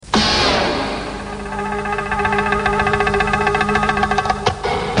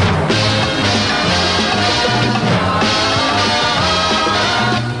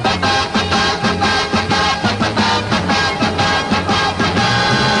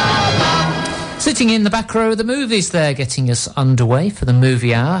Sitting in the back row of the movies there, getting us underway for the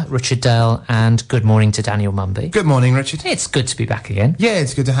movie hour, Richard Dale, and good morning to Daniel Mumby. Good morning, Richard. It's good to be back again. Yeah,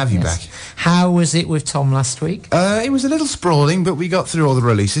 it's good to have you back. How was it with Tom last week? It was a little sprawling, but we got through all the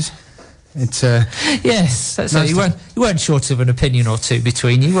releases. It's yes, that's nice. You weren't short of an opinion or two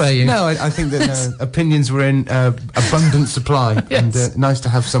between you, were you? No, I think that opinions were in abundant supply, Yes. and nice to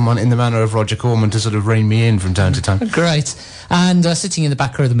have someone in the manner of Roger Corman to sort of rein me in from time to time. Great. And sitting in the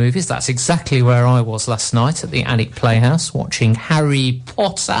back row of the movies, that's exactly where I was last night at the Annick Playhouse, watching Harry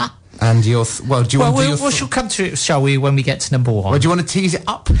Potter. And your do you want to do your we shall come to it, shall we, when we get to number one? Well, do you want to tease it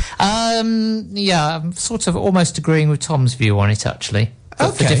up? Yeah, I'm sort of almost agreeing with Tom's view on it, actually.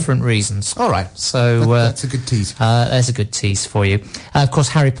 But for different reasons. All right. So that's a good tease. There's a good tease for you. Of course,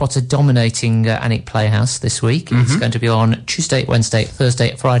 Harry Potter dominating Annick Playhouse this week. Mm-hmm. It's going to be on Tuesday, Wednesday,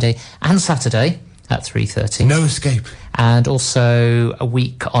 Thursday, Friday and Saturday at 3:30. No escape. And also a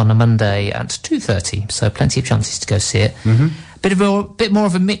week on a Monday at 2:30. So plenty of chances to go see it. Mm-hmm. Bit more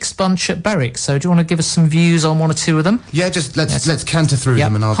of a mixed bunch at Berwick. So do you want to give us some views on one or two of them? Yeah, just let's canter through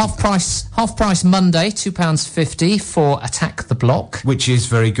them. And half price Monday, £2.50 for Attack the Block, which is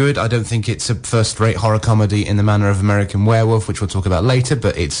very good. I don't think it's a first-rate horror comedy in the manner of American Werewolf, which we'll talk about later,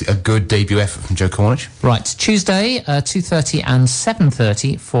 but it's a good debut effort from Joe Cornish. Right, Tuesday, 2:30 and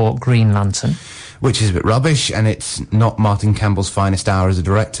 7:30 for Green Lantern, which is a bit rubbish, and it's not Martin Campbell's finest hour as a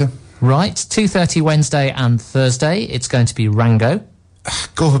director. Right, 2:30 Wednesday and Thursday, it's going to be Rango.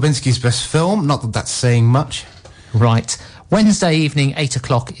 Gore Verbinski's best film, not that that's saying much. Right, Wednesday evening, 8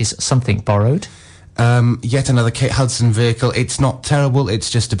 o'clock is Something Borrowed. Yet another Kate Hudson vehicle. It's not terrible,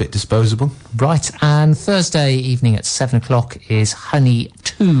 it's just a bit disposable. Right, and Thursday evening at 7 o'clock is Honey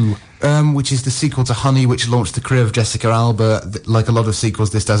 2. Which is the sequel to Honey, which launched the career of Jessica Alba. Like a lot of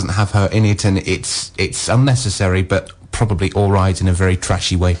sequels, this doesn't have her in it, and it's unnecessary, but probably all right in a very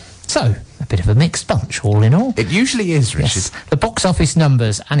trashy way. So, a bit of a mixed bunch, all in all. It usually is, Richard. Yes. The box office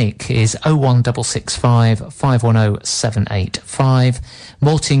numbers, Annick is 01665 510 785.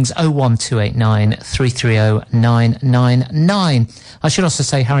 Maltings 01289 330 999. I should also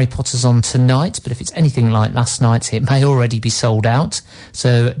say Harry Potter's on tonight, but if it's anything like last night, it may already be sold out.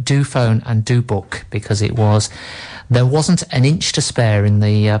 So do phone and do book, because there wasn't an inch to spare in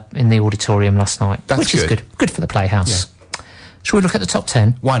the auditorium last night. That's which is good. Good for the Playhouse. Yeah. Shall we look at the top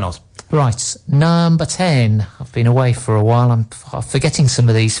 10? Why not? Right, number 10. I've been away for a while. I'm forgetting some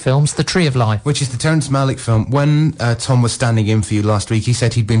of these films. The Tree of Life. Which is the Terrence Malick film. When Tom was standing in for you last week, he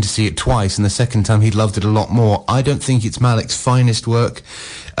said he'd been to see it twice, and the second time he'd loved it a lot more. I don't think it's Malick's finest work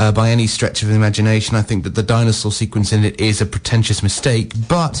by any stretch of the imagination. I think that the dinosaur sequence in it is a pretentious mistake,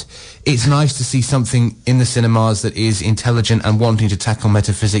 but it's nice to see something in the cinemas that is intelligent and wanting to tackle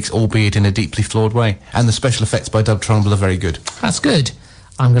metaphysics, albeit in a deeply flawed way. And the special effects by Doug Trumbull are very good. That's good.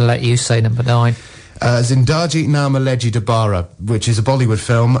 I'm going to let you say number 9. Zindagi Nama Leji Dabara, which is a Bollywood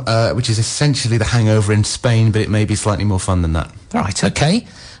film, which is essentially The Hangover in Spain, but it may be slightly more fun than that. Right, okay.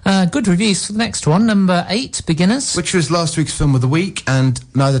 Good reviews for the next one. Number 8, Beginners. Which was last week's film of the week, and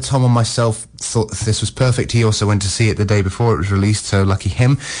neither Tom or myself thought this was perfect. He also went to see it the day before it was released, so lucky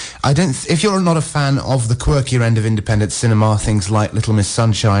him. If you're not a fan of the quirkier end of independent cinema, things like Little Miss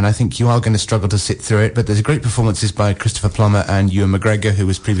Sunshine, I think you are going to struggle to sit through it, but there's great performances by Christopher Plummer and Ewan McGregor, who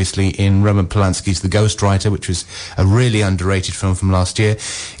was previously in Roman Polanski's The Ghostwriter, which was a really underrated film from last year.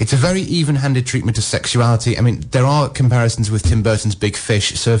 It's a very even-handed treatment of sexuality. I mean, there are comparisons with Tim Burton's Big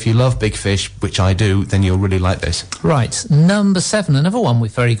Fish, so if you love Big Fish, which I do, then you'll really like this. Right, number 7, another one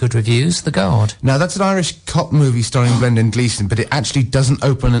with very good reviews, The Guard. Now, that's an Irish cop movie starring Brendan Gleeson, but it actually doesn't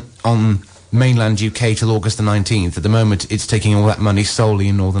open on mainland UK till August the 19th. At the moment, it's taking all that money solely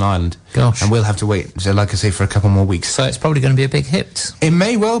in Northern Ireland. Gosh. And we'll have to wait, so like I say, for a couple more weeks. So it's probably going to be a big hit. It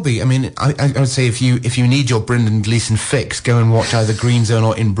may well be. I mean, I would say if you need your Brendan Gleeson fix, go and watch either Green Zone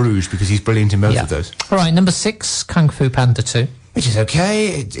or In Bruges, because he's brilliant in both of those. All right, number 6, Kung Fu Panda 2. Which is okay.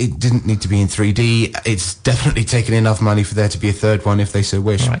 It didn't need to be in 3D. It's definitely taken enough money for there to be a third one if they so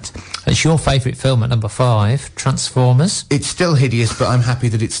wish. Right. It's your favourite film at number 5, Transformers. It's still hideous, but I'm happy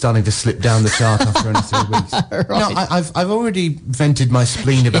that it's starting to slip down the chart after only 3 weeks. Right. No, I've already vented my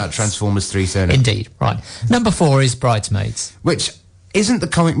spleen about Transformers 3, so no. Indeed. Right. Number 4 is Bridesmaids. Which isn't the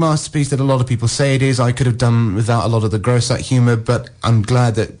comic masterpiece that a lot of people say it is. I could have done without a lot of the gross-out humour, but I'm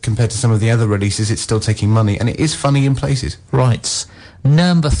glad that compared to some of the other releases, it's still taking money, and it is funny in places. Right.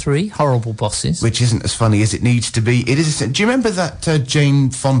 Number 3, Horrible Bosses. Which isn't as funny as it needs to be. It is. Do you remember that Jane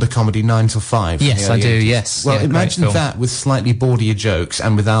Fonda comedy 9 till 5? Yes, I do, yes. Well, yeah, imagine that with slightly bawdier jokes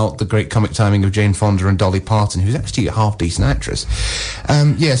and without the great comic timing of Jane Fonda and Dolly Parton, who's actually a half-decent actress.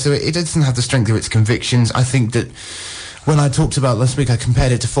 So it doesn't have the strength of its convictions. I think that When I talked about last week, I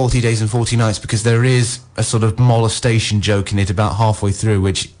compared it to 40 Days and 40 Nights because there is a sort of molestation joke in it about halfway through,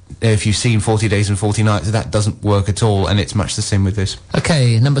 which, if you've seen 40 Days and 40 Nights, that doesn't work at all, and it's much the same with this.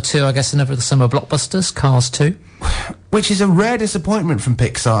 Okay, number 2, I guess, another of the summer blockbusters, Cars 2. Which is a rare disappointment from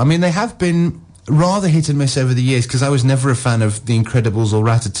Pixar. I mean, they have been rather hit and miss over the years, because I was never a fan of The Incredibles or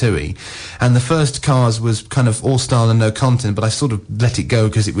Ratatouille, and the first Cars was kind of all style and no content, but I sort of let it go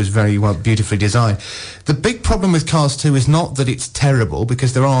because it was very well beautifully designed. The big problem with Cars 2 is not that it's terrible,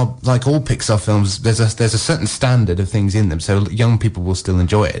 because there are, like all Pixar films, there's a certain standard of things in them, so young people will still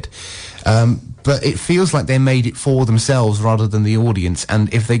enjoy it. But it feels like they made it for themselves rather than the audience,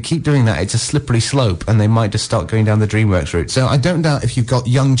 and if they keep doing that, it's a slippery slope, and they might just start going down the DreamWorks route. So I don't doubt if you've got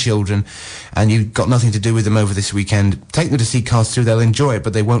young children and you've got nothing to do with them over this weekend, take them to see Cars 2, they'll enjoy it,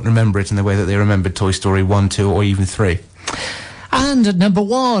 but they won't remember it in the way that they remembered Toy Story 1, 2, or even 3. And at number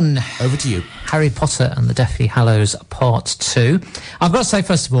 1... Over to you. Harry Potter and the Deathly Hallows Part 2. I've got to say,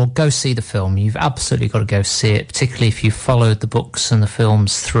 first of all, go see the film. You've absolutely got to go see it, particularly if you followed the books and the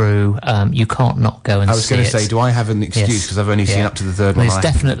films through. You can't not go and see it. I was going to say, do I have an excuse, because I've only seen up to the third one?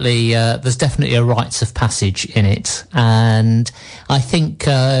 There's definitely a rites of passage in it, and I think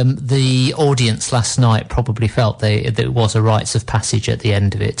the audience last night probably felt that it was a rites of passage at the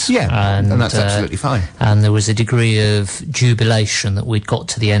end of it. Yeah, and that's absolutely fine. And there was a degree of jubilation that we'd got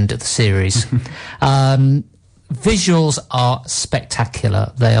to the end of the series. Visuals are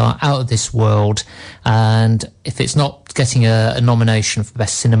spectacular. They are out of this world, and if it's not getting a nomination for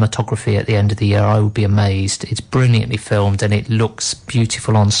best cinematography at the end of the year, I would be amazed. It's brilliantly filmed and it looks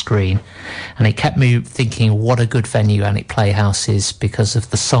beautiful on screen, and it kept me thinking what a good venue Alnwick Playhouse is because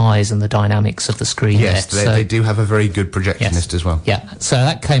of the size and the dynamics of the screen. Yes, they do have a very good projectionist as well. Yeah, so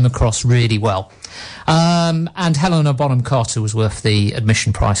that came across really well. And Helena Bonham Carter was worth the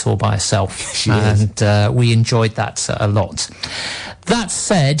admission price all by herself. She is. And we enjoyed that a lot. That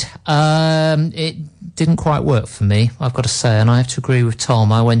said, it didn't quite work for me, I've got to say, and I have to agree with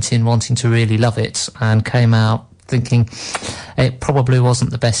Tom. I went in wanting to really love it and came out thinking it probably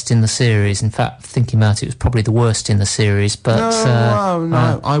wasn't the best in the series. In fact, thinking about it, it was probably the worst in the series. But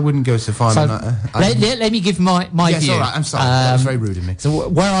no, I wouldn't go so far. Let me give my view. Yes, all right, I'm sorry. That was very rude of me. So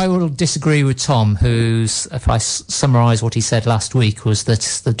where I will disagree with Tom, who's, if I summarise what he said last week, was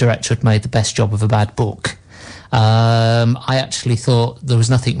that the director had made the best job of a bad book. I actually thought there was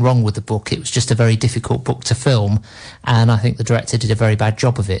nothing wrong with the book. It was just a very difficult book to film, and I think the director did a very bad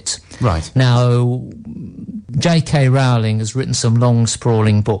job of it. Right. Now, J.K. Rowling has written some long,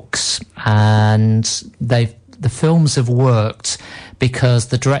 sprawling books, and the films have worked because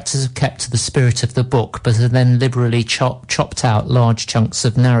the directors have kept to the spirit of the book, but have then liberally chopped out large chunks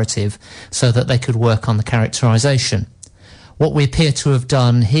of narrative so that they could work on the characterisation. What we appear to have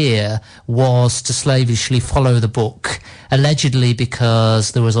done here was to slavishly follow the book, allegedly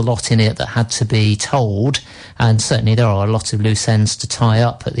because there was a lot in it that had to be told, and certainly there are a lot of loose ends to tie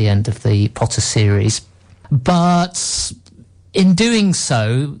up at the end of the Potter series. But in doing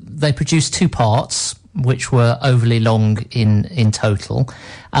so, they produced 2 parts, which were overly long in total.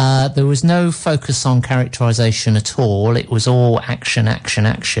 There was no focus on characterisation at all. It was all action, action,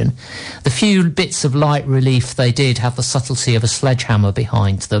 action. The few bits of light relief they did have the subtlety of a sledgehammer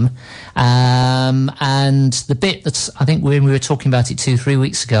behind them. And the bit that I think when we were talking about it 2-3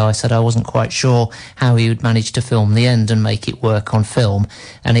 weeks ago, I said I wasn't quite sure how he would manage to film the end and make it work on film,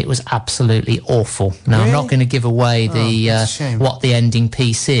 and it was absolutely awful. Now, really? I'm not going to give away what the ending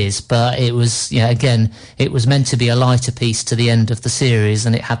piece is, but it was, again, it was meant to be a lighter piece to the end of the series,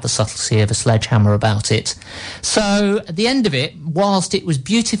 and it had the subtlety of a sledgehammer about it. So at the end of it, whilst it was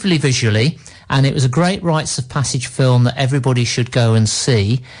beautifully visually, and it was a great rites of passage film that everybody should go and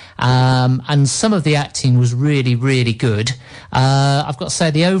see, and some of the acting was really, really good, I've got to say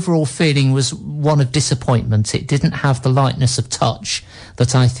the overall feeling was one of disappointment. It didn't have the lightness of touch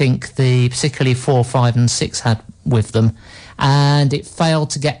that I think particularly 4, 5 and 6 had with them, and it failed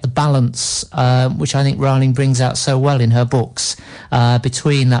to get the balance, which I think Rowling brings out so well in her books,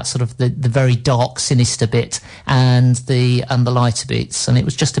 between that sort of the very dark, sinister bit and the lighter bits, and it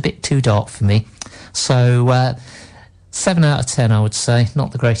was just a bit too dark for me. So 7 out of 10, I would say.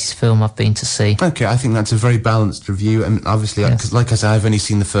 Not the greatest film I've been to see. Okay, I think that's a very balanced review, and obviously, yes. Like I said, I've only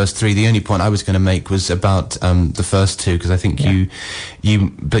seen the first 3. The only point I was going to make was about the first 2, because I think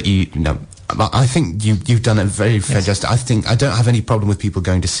I think you've done it very fair justice. I don't have any problem with people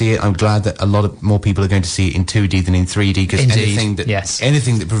going to see it. I'm glad that a lot more people are going to see it in 2D than in 3D, because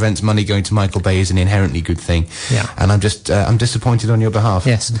anything that prevents money going to Michael Bay is an inherently good thing. Yeah. And I'm disappointed on your behalf.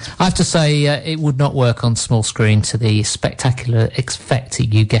 Yes. I have to say, it would not work on small screen to the spectacular effect that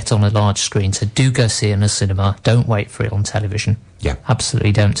you get on a large screen. So do go see it in a cinema. Don't wait for it on television. Yeah.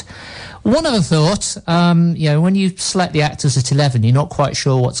 Absolutely don't. One other thought, when you select the actors at 11, you're not quite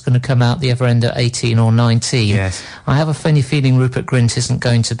sure what's going to come out the other end at 18 or 19. Yes. I have a funny feeling Rupert Grint isn't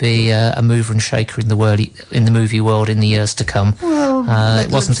going to be a mover and shaker in the movie world in the years to come. Well,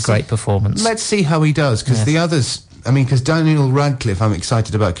 it wasn't a great performance. Let's see how he does, because the others... because Daniel Radcliffe I'm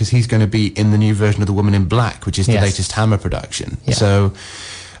excited about, because he's going to be in the new version of The Woman in Black, which is the latest Hammer production. Yeah. So...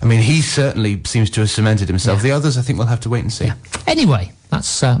 he certainly seems to have cemented himself. Yeah. The others, I think we'll have to wait and see. Yeah. Anyway,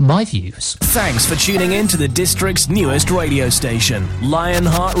 that's my views. Thanks for tuning in to the district's newest radio station,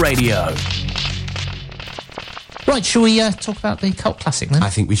 Lionheart Radio. Right, shall we talk about the cult classic then?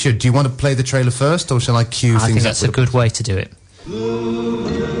 I think we should. Do you want to play the trailer first, or shall I cue things up? I think that's a good way to do it.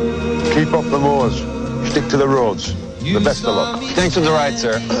 Keep up the moors. Stick to the roads. The best of luck. Thanks for the ride,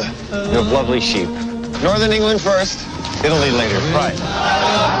 sir. You have lovely sheep. Northern England first, Italy later. Right.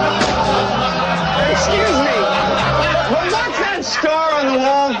 Excuse me. Well, what's that star on the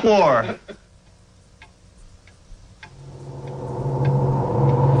wall for?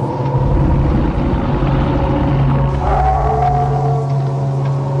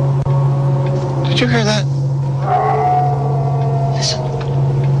 Did you hear that? Listen.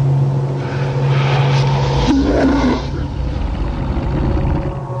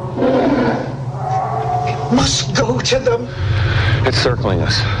 Must go to them. It's circling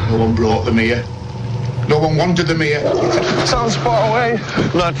us. No one brought them here. No one wanted them here. Sounds far away.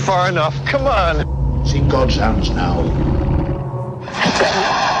 Not far enough. Come on. It's in God's hands now.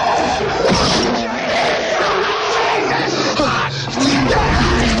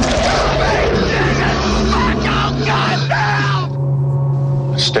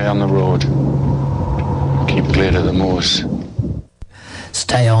 Stay on the road. Keep clear of the moors.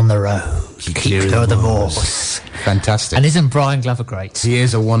 Stay on the road. Keep clear of the moors. Fantastic. And isn't Brian Glover great? He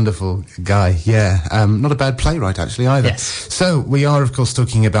is a wonderful guy, yeah. Not a bad playwright, actually, either. Yes. So, we are, of course,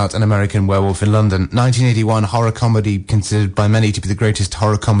 talking about An American Werewolf in London. 1981 horror comedy, considered by many to be the greatest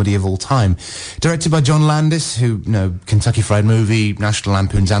horror comedy of all time. Directed by John Landis, who, Kentucky Fried Movie, National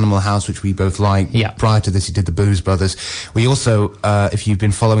Lampoon's Animal House, which we both like. Yeah. Prior to this, he did The Blues Brothers. We also, if you've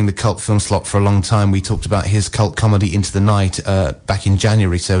been following the cult film slot for a long time, we talked about his cult comedy Into the Night back in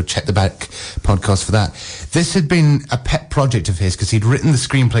January, so check the back podcast for that. This had been a pet project of his, because he'd written the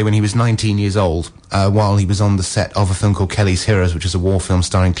screenplay when he was 19 years old, while he was on the set of a film called Kelly's Heroes, which is a war film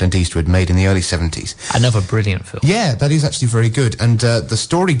starring Clint Eastwood, made in the early 70s. Another brilliant film. Yeah, that is actually very good. And the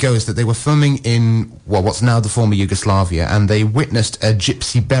story goes that they were filming in, what's now the former Yugoslavia, and they witnessed a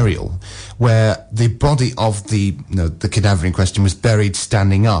gypsy burial, where the body of the cadaver in question was buried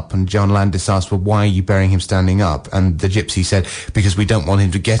standing up. And John Landis asked, well, why are you burying him standing up? And the gypsy said, because we don't want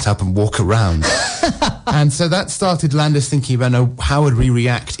him to get up and walk around. And so that started Landis thinking about, how would we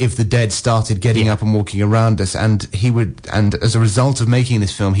react if the dead started getting up and walking around us? And and as a result of making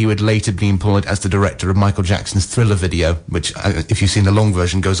this film, he would later be employed as the director of Michael Jackson's Thriller video, which, if you've seen the long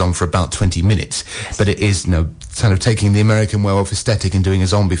version, goes on for about 20 minutes. Yes. But it is, kind of taking the American Werewolf aesthetic and doing a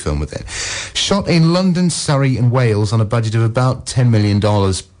zombie film with it. Shot in London, Surrey and Wales on a budget of about $10 million.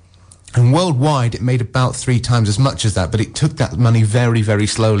 And worldwide, it made about 3 times as much as that, but it took that money very, very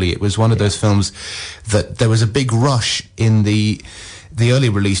slowly. It was one of those films that there was a big rush in the early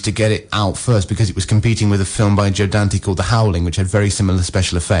release to get it out first, because it was competing with a film by Joe Dante called The Howling, which had very similar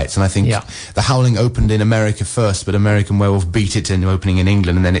special effects. And I think The Howling opened in America first, but American Werewolf beat it in opening in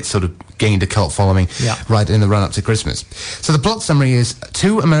England, and then it sort of gained a cult following right in the run-up to Christmas. So the plot summary is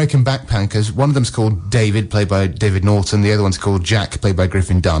 2 American backpackers. One of them's called David, played by David Norton. The other one's called Jack, played by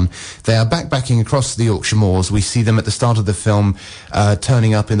Griffin Dunn. They are backpacking across the Yorkshire moors. We see them at the start of the film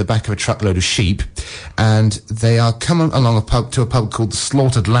turning up in the back of a truckload of sheep, and they are coming along to a pub called the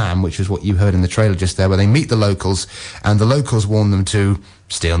Slaughtered Lamb, which is what you heard in the trailer just there, where they meet the locals, and the locals warn them to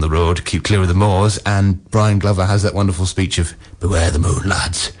stay on the road, keep clear of the moors, and Brian Glover has that wonderful speech of, beware the moon,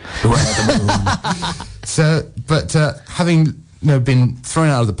 lads, beware the moon. So, but having been thrown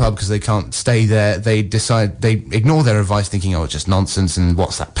out of the pub because they can't stay there, they ignore their advice, thinking, oh, it's just nonsense, and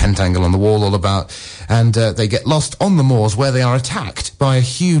what's that pentangle on the wall all about? And they get lost on the moors, where they are attacked by a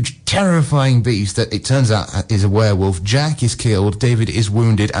huge, terrifying beast that it turns out is a werewolf. Jack is killed, David is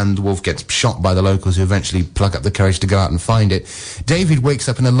wounded, and the wolf gets shot by the locals, who eventually pluck up the courage to go out and find it. David wakes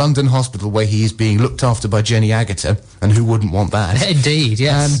up in a London hospital where he is being looked after by Jenny Agutter, and who wouldn't want that? Indeed,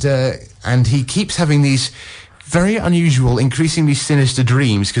 yes. And he keeps having these very unusual, increasingly sinister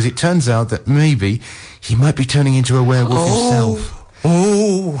dreams, because it turns out that maybe he might be turning into a werewolf himself.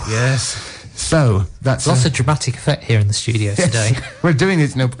 Oh, yes. So that's lots of dramatic effect here in the studio today. We're doing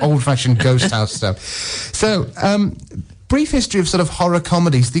this, old-fashioned ghost house stuff. So, brief history of sort of horror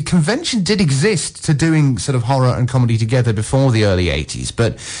comedies. The convention did exist to doing sort of horror and comedy together before the early 80s,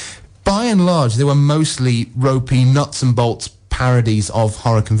 but by and large, they were mostly ropey, nuts and bolts parodies of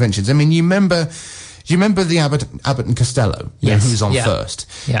horror conventions. I mean, do you remember the Abbott and Costello? Yes. Who's on first?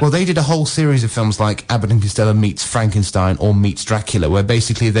 Yeah. Well, they did a whole series of films like Abbott and Costello meets Frankenstein or meets Dracula, where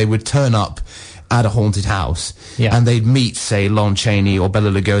basically they would turn up at a haunted house, and they'd meet, say, Lon Chaney or Bela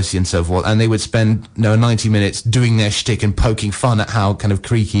Lugosi and so forth, and they would spend 90 minutes doing their shtick and poking fun at how kind of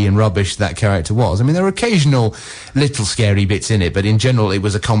creaky and rubbish that character was. I mean, there were occasional little scary bits in it, but in general it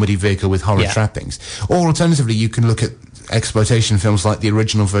was a comedy vehicle with horror trappings. Or alternatively, you can look at exploitation films like the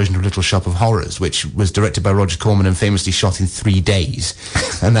original version of Little Shop of Horrors, which was directed by Roger Corman and famously shot in 3 days.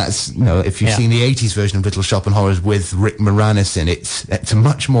 And that's, if you've seen the 80s version of Little Shop of Horrors with Rick Moranis in it, it's a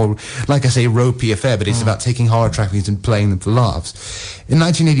much more, like I say, ropey affair, but it's about taking horror trappings and playing them for laughs. In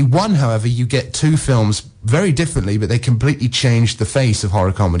 1981, however, you get 2 films very differently, but they completely changed the face of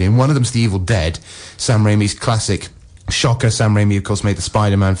horror comedy. And one of them's The Evil Dead, Sam Raimi's classic shocker. Sam Raimi, of course, made the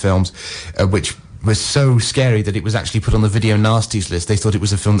Spider-Man films, which was so scary that it was actually put on the video nasties list. They thought it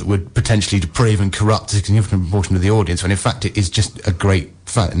was a film that would potentially deprave and corrupt a significant proportion of the audience, when in fact it is just a great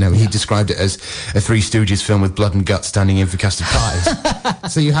fun. No, he described it as a Three Stooges film with blood and guts standing in for custard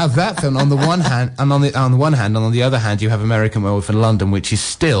pies. So you have that film on the one hand, and on the other hand you have American Werewolf in London, which is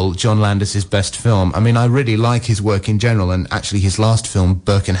still John Landis' best film. I mean, I really like his work in general, and actually his last film,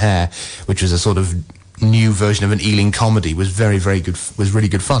 Burke and Hare, which was a sort of new version of an Ealing comedy, was very, very good, was really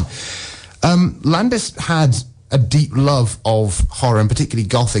good fun. Landis had a deep love of horror, and particularly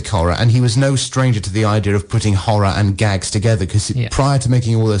gothic horror, and he was no stranger to the idea of putting horror and gags together, because prior to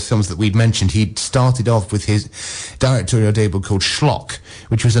making all those films that we'd mentioned, he'd started off with his directorial debut called Schlock,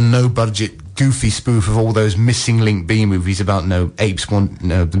 which was a no-budget, goofy spoof of all those Missing Link B-movies about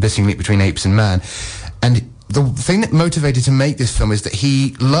the missing link between apes and man. And the thing that motivated to make this film is that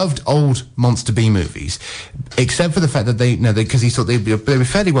he loved old monster B-movies, except for the fact that because he thought they were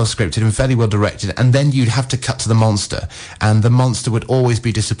fairly well scripted and fairly well directed, and then you'd have to cut to the monster, and the monster would always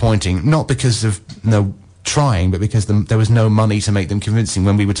be disappointing, not because of trying, but because there was no money to make them convincing.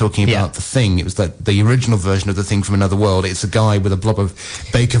 When we were talking about The Thing, it was like the original version of The Thing from Another World. It's a guy with a blob of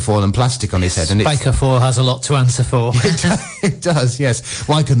baker foil and plastic on his head, and baker foil has a lot to answer for. It does, yes.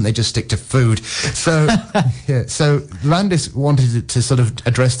 Why couldn't they just stick to food? So, so Landis wanted to sort of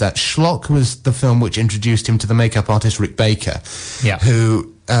address that. Schlock was the film which introduced him to the makeup artist Rick Baker,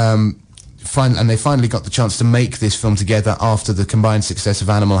 who they finally got the chance to make this film together after the combined success of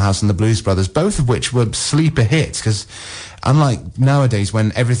Animal House and the Blues Brothers, both of which were sleeper hits, because unlike nowadays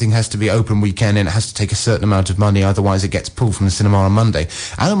when everything has to be open weekend and it has to take a certain amount of money, otherwise it gets pulled from the cinema on Monday,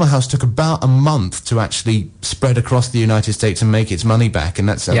 Animal House took about a month to actually spread across the United States and make its money back, and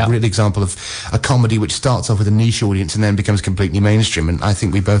that's a real example of a comedy which starts off with a niche audience and then becomes completely mainstream. And I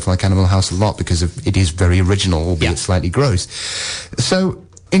think we both like Animal House a lot because it is very original, albeit slightly gross. So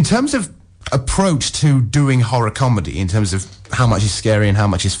in terms of approach to doing horror comedy, in terms of how much is scary and how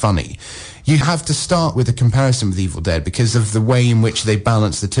much is funny, you have to start with a comparison with Evil Dead because of the way in which they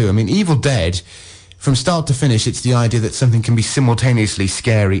balance the two. I mean, Evil Dead, from start to finish, it's the idea that something can be simultaneously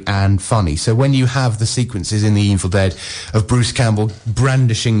scary and funny. So when you have the sequences in the Evil Dead of Bruce Campbell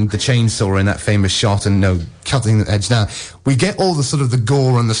brandishing the chainsaw in that famous shot and cutting the heads down, we get all the sort of the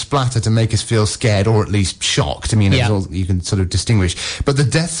gore and the splatter to make us feel scared or at least shocked. I mean, it's all you can sort of distinguish. But the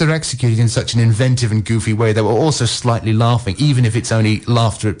deaths are executed in such an inventive and goofy way that we're also slightly laughing, even if it's only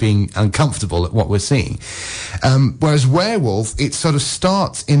laughter at being uncomfortable at what we're seeing. Whereas Werewolf, it sort of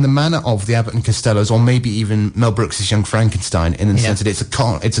starts in the manner of the Abbott and Costellos, or maybe even Mel Brooks' Young Frankenstein, in the sense that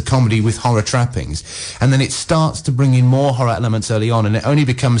it's a comedy with horror trappings. And then it starts to bring in more horror elements early on, and it only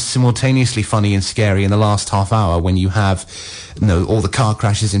becomes simultaneously funny and scary in the last half hour when you have all the car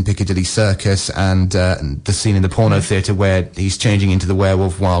crashes in Piccadilly Circus and the scene in the porno theatre where he's changing into the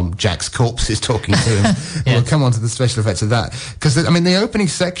werewolf while Jack's corpse is talking to him. We'll come on to the special effects of that. Because, the opening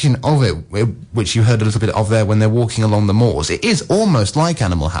section of it, which you heard a little bit of there when they're walking along the moors, it is almost like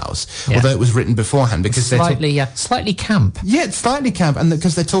Animal House, although it was written beforehand. Because slightly camp. Yeah, it's slightly camp, and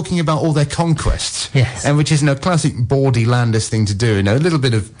because they're talking about all their conquests. Yes. And which is, classic bawdy Landis thing to do. A little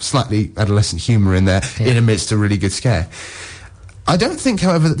bit of slightly adolescent humour in there in amidst a really good scare. I don't think,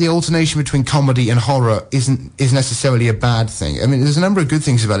 however, that the alternation between comedy and horror is necessarily a bad thing. There's a number of good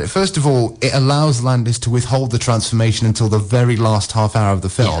things about it. First of all, it allows Landis to withhold the transformation until the very last half hour of the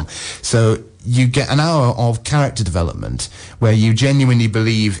film. Yeah. So you get an hour of character development where you genuinely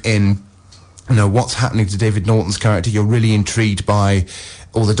believe in, what's happening to David Norton's character. You're really intrigued by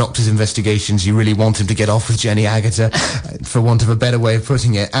all the doctor's investigations. You really want him to get off with Jenny Agutter, for want of a better way of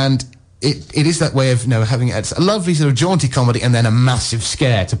putting it. And it is that way of, having a lovely sort of jaunty comedy and then a massive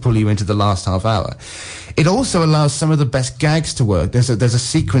scare to pull you into the last half hour. It also allows some of the best gags to work. There's a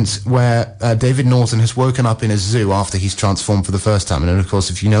sequence where David Norton has woken up in a zoo after he's transformed for the first time. And of course,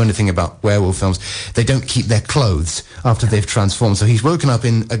 if you know anything about werewolf films, they don't keep their clothes after they've transformed. So he's woken up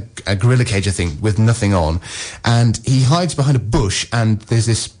in a gorilla cage, I think, with nothing on. And he hides behind a bush, and there's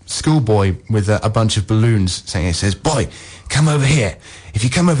this schoolboy with a bunch of balloons saying, he says, "Boy, come over here. If you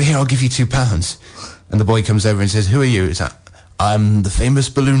come over here, I'll give you £2. And the boy comes over and says, "Who are you?" It's like, "I'm the famous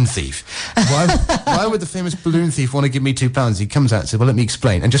balloon thief." Why would the famous balloon thief want to give me £2? He comes out and says, "Well, let me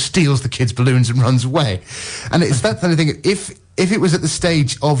explain," and just steals the kid's balloons and runs away. And it's that kind of thing. If it was at the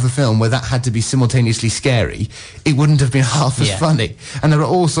stage of the film where that had to be simultaneously scary, it wouldn't have been half as funny. And there are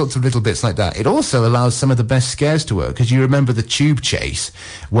all sorts of little bits like that. It also allows some of the best scares to work, because you remember the tube chase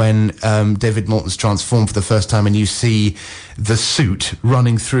when David Norton's transformed for the first time and you see the suit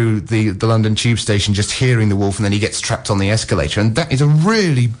running through the London tube station, just hearing the wolf, and then he gets trapped on the escalator. And that is a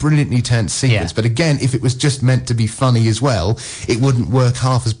really brilliantly tense sequence. But again, if it was just meant to be funny as well, it wouldn't work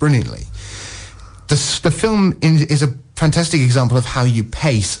half as brilliantly. The film is a fantastic example of how you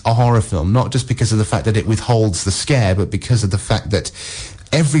pace a horror film, not just because of the fact that it withholds the scare, but because of the fact that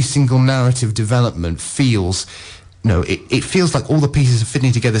every single narrative development feels, it feels like all the pieces are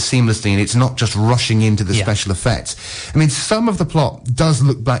fitting together seamlessly, and it's not just rushing into the special effects. Some of the plot does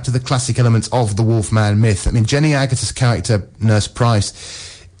look back to the classic elements of the Wolfman myth. Jenny Agutter's character, Nurse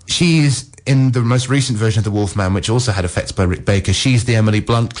Price, she is, in the most recent version of The Wolfman, which also had effects by Rick Baker, she's the Emily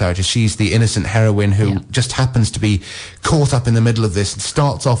Blunt character. She's the innocent heroine who just happens to be caught up in the middle of this and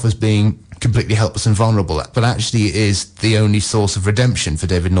starts off as being completely helpless and vulnerable, but actually is the only source of redemption for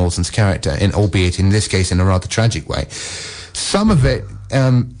David Norton's character, albeit in this case in a rather tragic way. Some of it,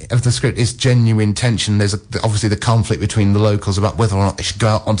 of the script, is genuine tension. There's obviously the conflict between the locals about whether or not they should go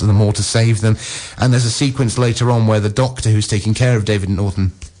out onto the moor to save them, and there's a sequence later on where the doctor who's taking care of David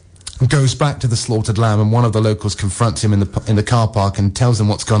Norton goes back to the slaughtered lamb, and one of the locals confronts him in the car park and tells him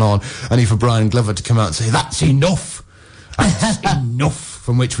what's gone on, only for Brian Glover to come out and say, "That's enough! That's enough!"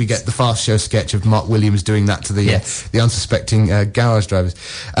 From which we get the Fast Show sketch of Mark Williams doing that to the unsuspecting garage drivers.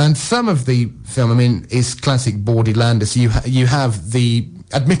 And some of the film, is classic bawdy Landis. You have the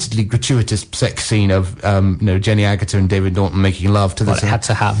admittedly gratuitous sex scene of Jenny Agutter and David Norton making love to the. It had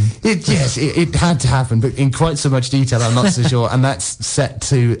to happen. It had to happen, but in quite so much detail, I'm not so sure. And that's set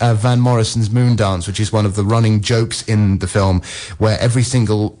to Van Morrison's Moon Dance, which is one of the running jokes in the film, where every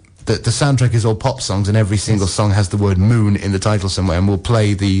single. The soundtrack is all pop songs, and every single song has the word moon in the title somewhere, and we'll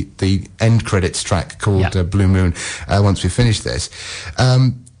play the end credits track called Blue Moon once we finish this.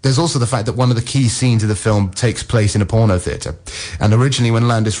 There's also the fact that one of the key scenes of the film takes place in a porno theatre. And originally when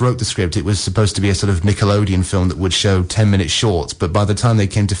Landis wrote the script, it was supposed to be a sort of Nickelodeon film that would show 10-minute shorts, but by the time they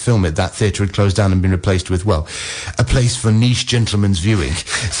came to film it, that theatre had closed down and been replaced with, a place for niche gentlemen's viewing.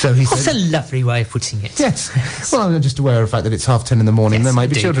 So he That's a lovely way of putting it. Yes. Well, I'm just aware of the fact that it's 10:30 in the morning. There might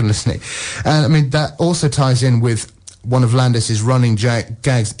be children listening. And that also ties in with one of Landis's running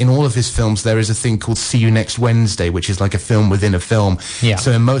gags. In all of his films, there is a thing called See You Next Wednesday, which is like a film within a film. Yeah.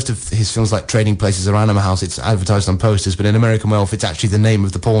 So in most of his films, like Trading Places or Animal House, it's advertised on posters, but in American Werewolf, it's actually the name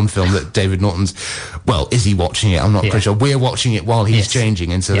of the porn film that David Norton's... Well, is he watching it? I'm not pretty sure. We're watching it while he's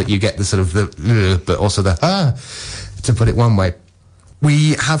changing, and so that you get the sort of but also the to put it one way.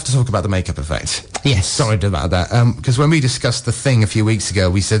 We have to talk about the makeup effect. Yes. Sorry about that. Because when we discussed The Thing a few weeks ago,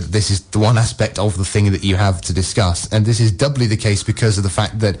 we said that this is the one aspect of The Thing that you have to discuss. And this is doubly the case because of the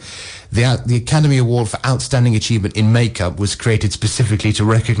fact that The Academy Award for Outstanding Achievement in Makeup was created specifically to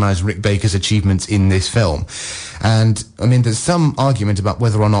recognise Rick Baker's achievements in this film. And, I mean, there's some argument about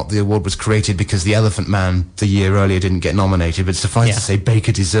whether or not the award was created because The Elephant Man the year earlier didn't get nominated, but suffice to say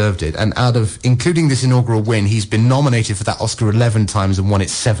Baker deserved it. And including this inaugural win, he's been nominated for that Oscar 11 times and won it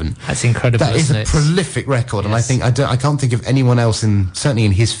 7. That's incredible, That is a prolific record, and I can't think of anyone else, certainly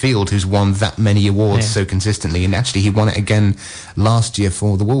in his field, who's won that many awards so consistently. And actually, he won it again last year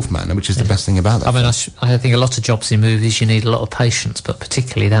for The Wolfman, which is the best thing about that. I mean, I think a lot of jobs in movies, you need a lot of patience, but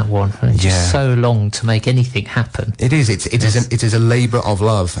particularly that one. It's just so long to make anything happen. It is. It is a labour of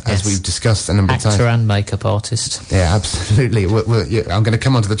love, as we've discussed a number of times. Actor and makeup artist. Yeah, absolutely. I'm going to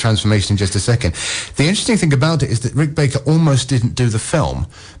come on to the transformation in just a second. The interesting thing about it is that Rick Baker almost didn't do the film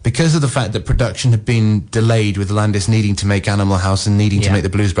because of the fact that production had been delayed, with Landis needing to make Animal House and needing to make the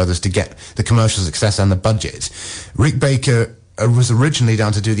Blues Brothers to get the commercial success and the budget. Rick Baker was originally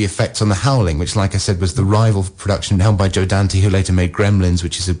down to do the effects on The Howling, which, like I said, was the rival production held by Joe Dante, who later made Gremlins,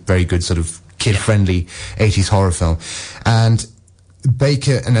 which is a very good sort of kid-friendly 80s horror film. And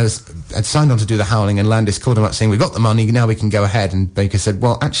Baker had signed on to do The Howling, and Landis called him up saying, "We've got the money, now we can go ahead." And Baker said,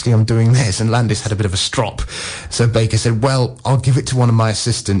 "Well, actually, I'm doing this." And Landis had a bit of a strop. So Baker said, "Well, I'll give it to one of my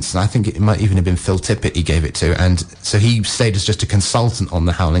assistants." And I think it might even have been Phil Tippett he gave it to. And so he stayed as just a consultant on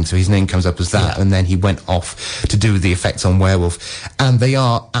The Howling, so his name comes up as that. And then he went off to do the effects on Werewolf. And they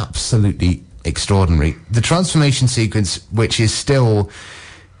are absolutely extraordinary. The transformation sequence, which is still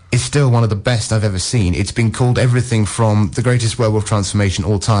one of the best I've ever seen. It's been called everything from the greatest werewolf transformation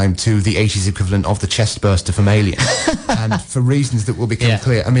all time to the 80s equivalent of the chest burster from Alien. And for reasons that will become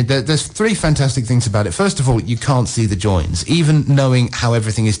clear. I mean, there's 3 fantastic things about it. First of all, you can't see the joins. Even knowing how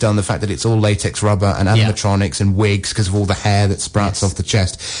everything is done, the fact that it's all latex rubber and animatronics and wigs because of all the hair that sprouts off the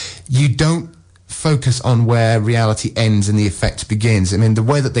chest, you don't focus on where reality ends and the effect begins. I mean, the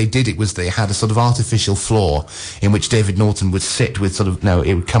way that they did it was they had a sort of artificial floor in which David Norton would sit with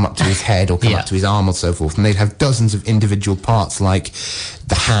it would come up to his head or come up to his arm or so forth, and they'd have dozens of individual parts like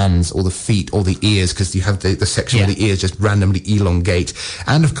the hands or the feet or the ears, because you have the section where the ears just randomly elongate,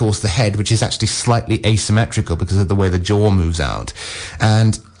 and of course the head, which is actually slightly asymmetrical because of the way the jaw moves out.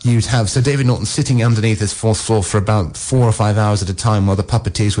 And you'd have David Norton sitting underneath his 4th floor for about 4 or 5 hours at a time while the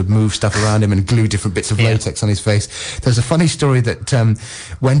puppeteers would move stuff around him and glue different bits of latex on his face. There's a funny story that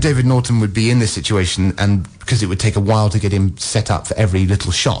when David Norton would be in this situation, and because it would take a while to get him set up for every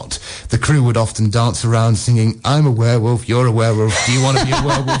little shot, the crew would often dance around singing, "I'm a werewolf, you're a werewolf, do you want to be a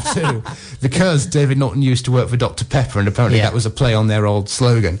werewolf too?" Because David Norton used to work for Dr. Pepper, and apparently that was a play on their old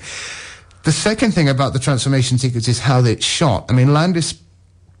slogan. The second thing about the transformation sequence is how it's shot. I mean, Landis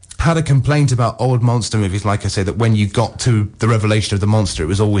had a complaint about old monster movies, like I say, that when you got to the revelation of the monster, it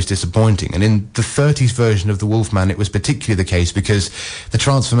was always disappointing. And in the 30s version of The Wolfman, it was particularly the case because the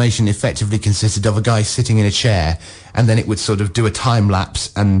transformation effectively consisted of a guy sitting in a chair, and then it would sort of do a time lapse,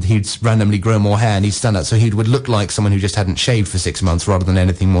 and he'd randomly grow more hair, and he'd stand up, so he would look like someone who just hadn't shaved for 6 months rather than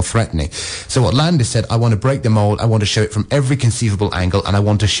anything more threatening. So what Landis said, I want to break the mold, I want to show it from every conceivable angle, and I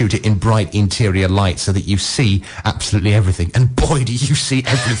want to shoot it in bright interior light so that you see absolutely everything. And boy, do you see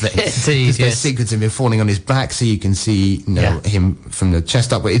everything. Indeed, there's sequence of him falling on his back, so you can see him from the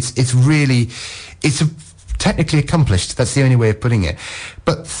chest up. It's technically accomplished. That's the only way of putting it.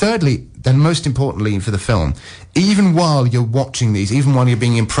 But thirdly, and most importantly for the film, even while you're watching these, even while you're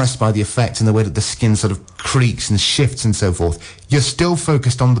being impressed by the effects and the way that the skin sort of creaks and shifts and so forth, you're still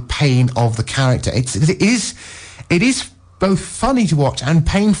focused on the pain of the character. It is both funny to watch and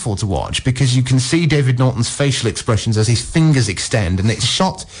painful to watch, because you can see David Norton's facial expressions as his fingers extend, and it's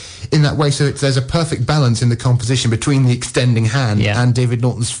shot in that way so there's a perfect balance in the composition between the extending hand and David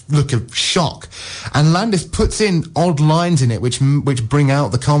Norton's look of shock. And Landis puts in odd lines in it which bring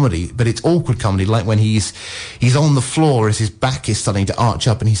out the comedy, but it's awkward comedy, like when he's on the floor as his back is starting to arch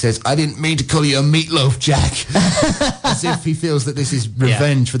up and he says, "I didn't mean to call you a meatloaf, Jack." As if he feels that this is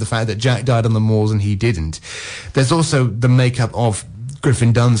revenge for the fact that Jack died on the moors and he didn't. There's also the makeup of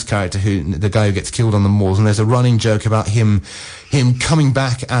Griffin Dunn's character, the guy who gets killed on the moors, and there's a running joke about him coming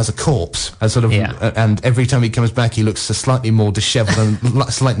back as a corpse, as sort of, and every time he comes back he looks slightly more dishevelled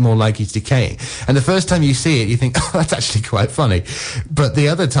and slightly more like he's decaying. And the first time you see it, you think, oh, that's actually quite funny. But the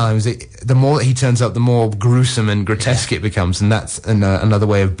other times, the more that he turns up, the more gruesome and grotesque it becomes, and that's another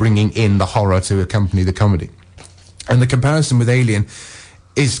way of bringing in the horror to accompany the comedy. And the comparison with Alien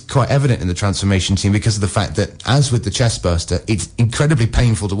is quite evident in the transformation scene because of the fact that, as with the chestburster, it's incredibly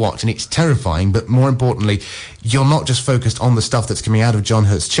painful to watch and it's terrifying, but more importantly, you're not just focused on the stuff that's coming out of John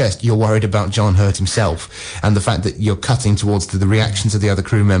Hurt's chest, you're worried about John Hurt himself and the fact that you're cutting towards the reactions of the other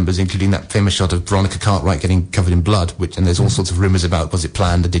crew members, including that famous shot of Veronica Cartwright getting covered in blood, and there's all sorts of rumours about, was it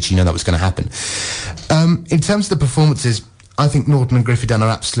planned, or did she know that was going to happen? In terms of the performances, I think Norton and Griffith Dunn are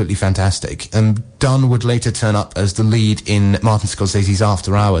absolutely fantastic. Dunn would later turn up as the lead in Martin Scorsese's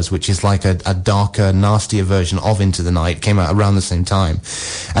After Hours, which is like a darker, nastier version of Into the Night. It came out around the same time.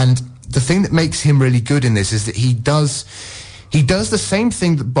 And the thing that makes him really good in this is that he does the same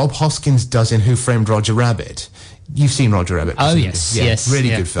thing that Bob Hoskins does in Who Framed Roger Rabbit. You've seen Roger Rabbit. Oh, yes, yeah, yes. Really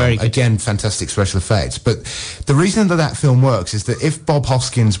yeah, good film. Good. Again, fantastic special effects. But the reason that film works is that if Bob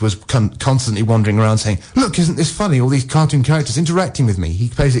Hoskins was constantly wandering around saying, look, isn't this funny, all these cartoon characters interacting with me, he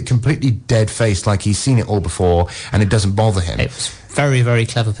plays it completely dead-faced, like he's seen it all before, and it doesn't bother him. It was a very, very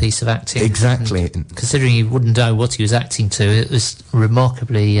clever piece of acting. Exactly. And considering he wouldn't know what he was acting to, it was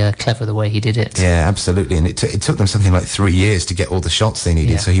remarkably clever the way he did it. Yeah, absolutely. And it took them something like 3 years to get all the shots they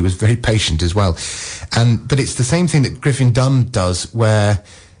needed, so he was very patient as well. But it's the same thing that Griffin Dunn does, where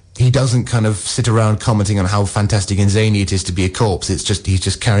he doesn't kind of sit around commenting on how fantastic and zany it is to be a corpse. It's just, he's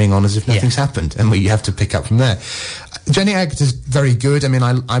just carrying on as if nothing's happened, and you have to pick up from there. Jenny Agutter's very good. I mean,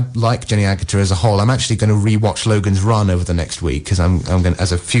 I like Jenny Agutter as a whole. I'm actually going to re-watch Logan's Run over the next week, because I'm going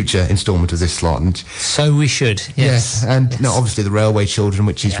as a future instalment of this slot. And so we should, yes. And no, obviously the Railway Children,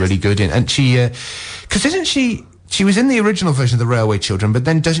 which she's really good in. And she, because isn't she... She was in the original version of The Railway Children, but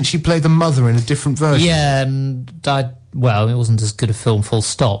then doesn't she play the mother in a different version? Yeah, well, it wasn't as good a film, full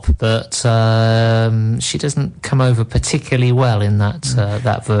stop, but she doesn't come over particularly well in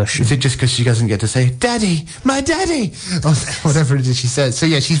that version. Is it just because she doesn't get to say, Daddy, my daddy, or whatever it is she says? So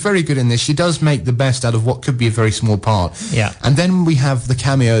yeah, she's very good in this. She does make the best out of what could be a very small part. Yeah. And then we have the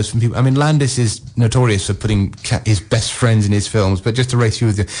cameos from people. I mean, Landis is notorious for putting his best friends in his films, but just to race through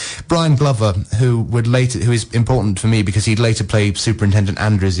with you, Brian Glover, who is important for me because he'd later play Superintendent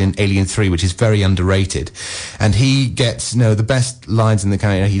Andrews in Alien 3, which is very underrated, and he gets the best lines in the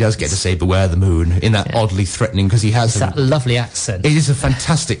cameo. He does get to say "Beware the moon" in that oddly threatening, because he has that lovely accent. It is a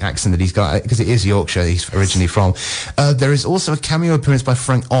fantastic accent that he's got, because it is Yorkshire he's originally from. There is also a cameo appearance by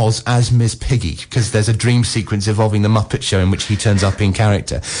Frank Oz as Miss Piggy, because there's a dream sequence involving the Muppet Show in which he turns up in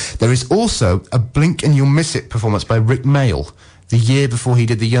character. There is also a Blink and You'll Miss It performance by Rick Mayall. The year before he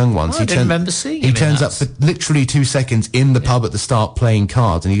did The Young Ones. I didn't remember seeing him. He turns up for literally 2 seconds in the pub at the start playing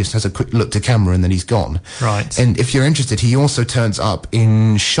cards, and he just has a quick look to camera and then he's gone. Right. And if you're interested, he also turns up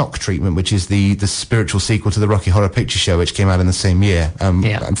in Shock Treatment, which is the spiritual sequel to the Rocky Horror Picture Show, which came out in the same year.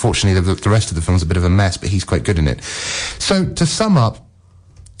 Unfortunately, the rest of the film's a bit of a mess, but he's quite good in it. So, to sum up,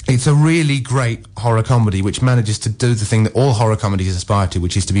 it's a really great horror comedy which manages to do the thing that all horror comedies aspire to,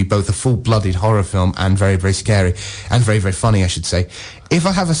 which is to be both a full-blooded horror film and very, very scary, and very, very funny, I should say. If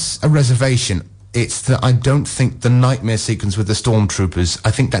I have a reservation, it's that I don't think the nightmare sequence with the stormtroopers,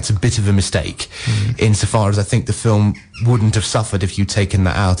 I think that's a bit of a mistake, insofar as I think the film wouldn't have suffered if you'd taken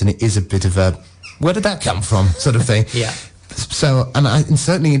that out, and it is a bit of a, where did that come from, sort of thing. Yeah. So, and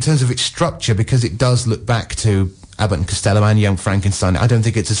certainly in terms of its structure, because it does look back to Abbott and Costello and Young Frankenstein, I don't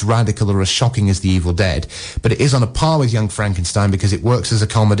think it's as radical or as shocking as The Evil Dead, but it is on a par with Young Frankenstein because it works as a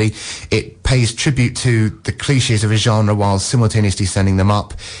comedy. It pays tribute to the cliches of a genre while simultaneously sending them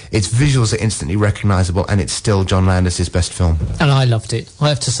up. Its visuals are instantly recognisable, and it's still John Landis' best film. And I loved it. I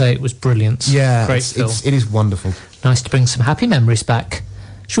have to say it was brilliant. Yeah, great film. It is wonderful. Nice to bring some happy memories back.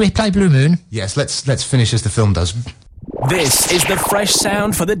 Shall we play Blue Moon? Yes, let's finish as the film does. This is the fresh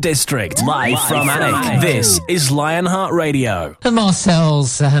sound for the district. Live from Alnwick. This is Lionheart Radio. The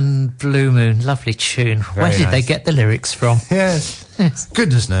Marcells and Blue Moon. Lovely tune. Where did they get the lyrics from? Yes.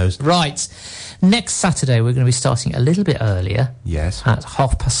 Goodness knows. Right. Next Saturday, we're going to be starting a little bit earlier. Yes. At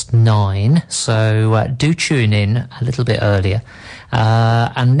 9:30. So do tune in a little bit earlier.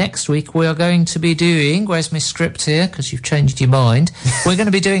 And next week we are going to be doing, where's my script here, because you've changed your mind, we're going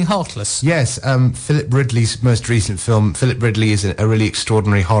to be doing Heartless. Yes, Philip Ridley's most recent film. Philip Ridley is a really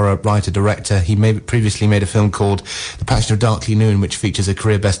extraordinary horror writer-director. He previously made a film called The Passion of Darkly Noon, which features a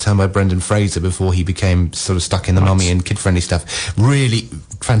career best turn by Brendan Fraser before he became sort of stuck in the Mummy and kid-friendly stuff. Really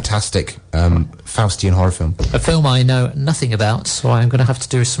fantastic Faustian horror film. A film I know nothing about, so I'm going to have to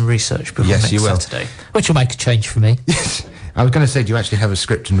do some research before next Saturday. Which will make a change for me. I was going to say, do you actually have a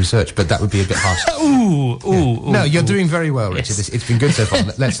script and research? But that would be a bit harsh. No, you're doing very well, Richard. Yes. It's been good so far.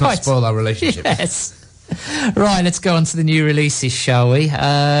 Let's not spoil our relationship. Yes. Right, let's go on to the new releases, shall we?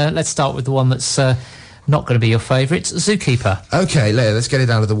 Let's start with the one that's not going to be your favourite. Zookeeper. Okay, let's get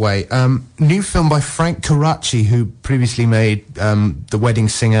it out of the way. New film by Frank Carracci, who previously made The Wedding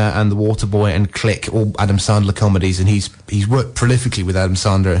Singer and The Waterboy and Click, all Adam Sandler comedies, and he's worked prolifically with Adam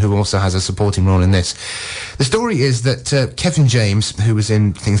Sandler, who also has a supporting role in this. The story is that Kevin James, who was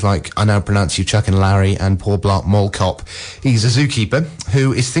in things like I Now Pronounce You Chuck and Larry and Poor Blart Mall Cop, he's a zookeeper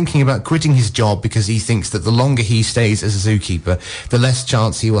who is thinking about quitting his job because he thinks that the longer he stays as a zookeeper, the less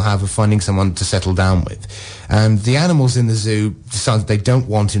chance he will have of finding someone to settle down with. And the animals in the zoo decide that they don't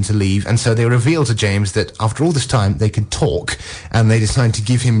want him to leave, and so they reveal to James that after all this time they can talk, and they decide to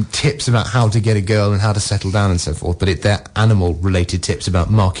give him tips about how to get a girl and how to settle down and so forth, but they're animal-related tips about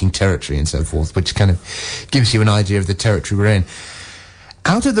marking territory and so forth, which kind of gives you an idea of the territory we're in.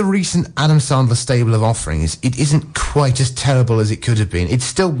 Out of the recent Adam Sandler stable of offerings, it isn't quite as terrible as it could have been. It's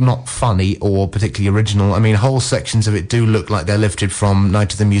still not funny or particularly original. I mean, whole sections of it do look like they're lifted from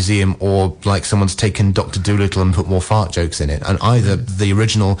Night of the Museum, or like someone's taken Dr. Dolittle and put more fart jokes in it. And either the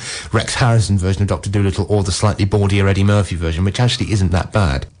original Rex Harrison version of Dr. Dolittle or the slightly bawdier Eddie Murphy version, which actually isn't that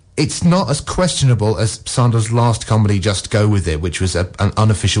bad. It's not as questionable as Sandler's last comedy, Just Go With It, which was an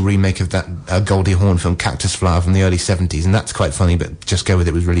unofficial remake of that Goldie Hawn film Cactus Flower from the early 70s, and that's quite funny, but Just Go With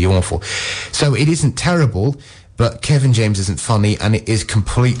It was really awful. So it isn't terrible, but Kevin James isn't funny, and it is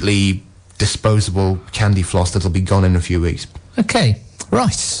completely disposable candy floss that'll be gone in a few weeks. Okay,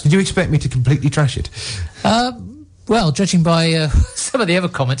 right. Did you expect me to completely trash it? Well, judging by some of the other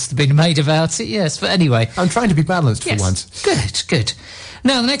comments that have been made about it, yes. But anyway, I'm trying to be balanced for once. Good.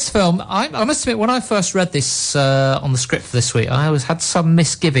 Now, the next film, I must admit, when I first read this on the script for this week, I always had some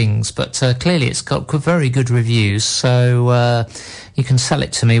misgivings, but clearly it's got very good reviews, so you can sell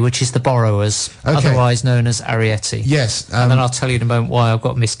it to me, which is The Borrowers, otherwise known as Arrietty. Yes. And then I'll tell you in a moment why I've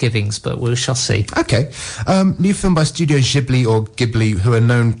got misgivings, but we shall see. Okay. New film by Studio Ghibli, or Ghibli, who are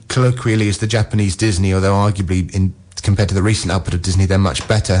known colloquially as the Japanese Disney, although arguably compared to the recent output of Disney, they're much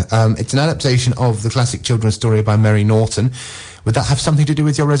better. It's an adaptation of the classic children's story by Mary Norton. Would that have something to do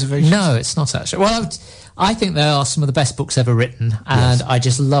with your reservations? No, it's not actually. Well, I think they are some of the best books ever written, and yes. I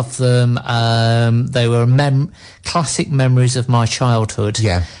just love them. They were classic memories of my childhood.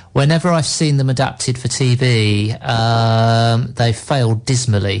 Yeah. Whenever I've seen them adapted for TV, they failed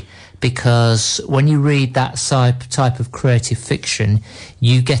dismally, because when you read that type of creative fiction,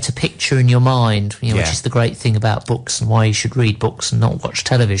 you get a picture in your mind, which is the great thing about books and why you should read books and not watch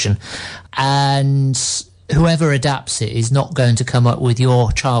television. And whoever adapts it is not going to come up with your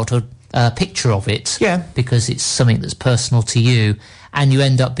childhood picture of it, because it's something that's personal to you, and you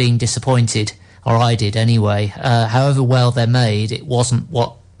end up being disappointed, or I did anyway. However well they're made, it wasn't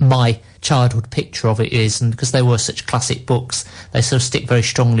what my childhood picture of it is, and because they were such classic books, they sort of stick very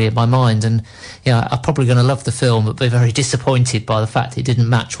strongly in my mind, and I'm probably going to love the film but be very disappointed by the fact it didn't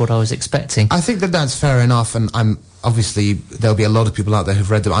match what I was expecting. I think that's fair enough, and obviously there'll be a lot of people out there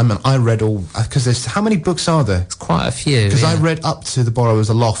who've read them. I read all, because there's, how many books are there? It's quite a few. Because I read up to The Borrower's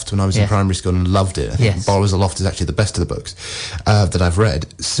Aloft when I was in primary school and loved it. I think Yes. Borrower's Aloft is actually the best of the books that I've read.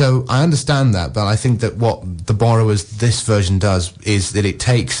 So I understand that, but I think that what The Borrower's this version does is that it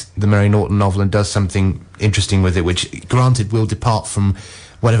takes the Mary Norton novel and does something interesting with it, which, granted, will depart from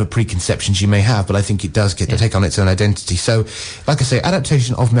whatever preconceptions you may have, but I think it does get to take on its own identity. So, like I say,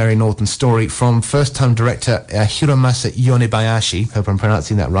 adaptation of Mary Norton's story from first-time director Hiromasa Yonebayashi, hope I'm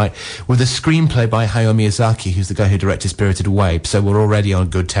pronouncing that right, with a screenplay by Hayao Miyazaki, who's the guy who directed Spirited Away, so we're already on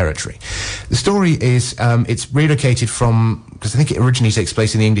good territory. The story is, it's relocated from, because I think it originally takes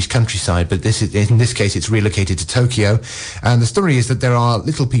place in the English countryside, but in this case it's relocated to Tokyo, and the story is that there are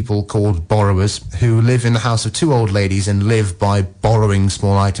little people called borrowers who live in the house of two old ladies and live by borrowing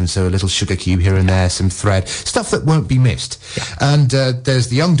small items, so a little sugar cube here and there, some thread, stuff that won't be missed. And there's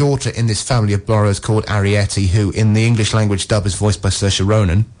the young daughter in this family of borrowers called Arrietty, who in the English language dub is voiced by Saoirse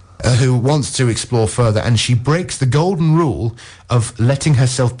Ronan, who wants to explore further, and she breaks the golden rule of letting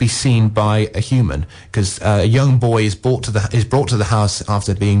herself be seen by a human, because a young boy is brought to the house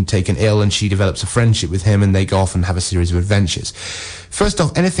after being taken ill, and she develops a friendship with him, and they go off and have a series of adventures. First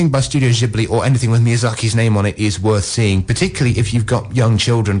off, anything by Studio Ghibli or anything with Miyazaki's name on it is worth seeing, particularly if you've got young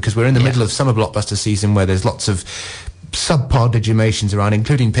children, because we're in the middle of summer blockbuster season where there's lots of subpar digimations around,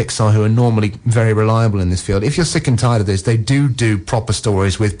 including Pixar, who are normally very reliable in this field. If you're sick and tired of this, they do proper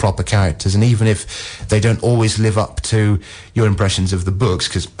stories with proper characters, and even if they don't always live up to your impressions of the books,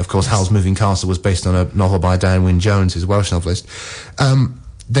 because, of course, Howl's Moving Castle was based on a novel by Diane Wynne-Jones, who's a Welsh novelist,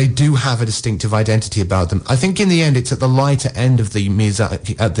 they do have a distinctive identity about them. I think in the end it's at the lighter end of the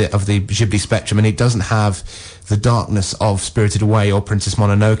Miyazaki, of the Ghibli spectrum, and it doesn't have the darkness of Spirited Away or Princess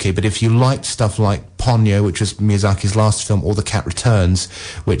Mononoke. But if you liked stuff like Ponyo, which was Miyazaki's last film, or The Cat Returns,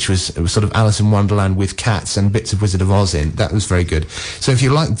 which was sort of Alice in Wonderland with cats and bits of Wizard of Oz in, that was very good. So if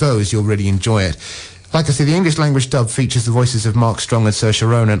you like those, you'll really enjoy it. Like I say, the English language dub features the voices of Mark Strong and Saoirse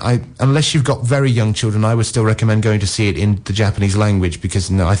Ronan. Unless you've got very young children, I would still recommend going to see it in the Japanese language,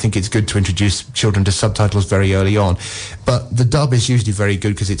 because I think it's good to introduce children to subtitles very early on. But the dub is usually very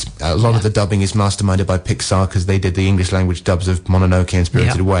good, because it's a lot of the dubbing is masterminded by Pixar, because they did the English language dubs of Mononoke and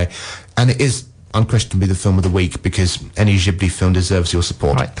Spirited Away. And it is unquestionably the film of the week, because any Ghibli film deserves your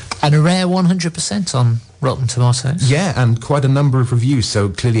support. Right. And a rare 100% on Rotten Tomatoes. Yeah, and quite a number of reviews, so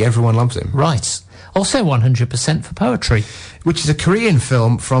clearly everyone loves him. Right. Also 100% for poetry. Which is a Korean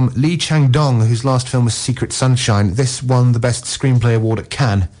film from Lee Chang-dong, whose last film was Secret Sunshine. This won the Best Screenplay Award at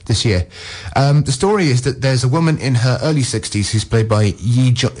Cannes this year. The story is that there's a woman in her early 60s who's played by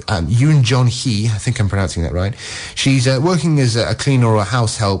Yoon Jong-hee. I think I'm pronouncing that right. She's working as a cleaner or a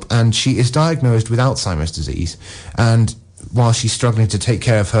house help, and she is diagnosed with Alzheimer's disease. And while she's struggling to take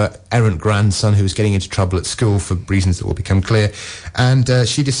care of her errant grandson who is getting into trouble at school for reasons that will become clear, and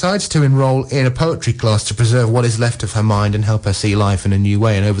she decides to enroll in a poetry class to preserve what is left of her mind and help her see life in a new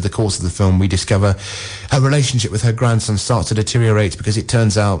way. And over the course of the film, we discover her relationship with her grandson starts to deteriorate, because it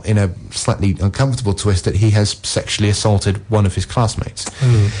turns out, in a slightly uncomfortable twist, that he has sexually assaulted one of his classmates.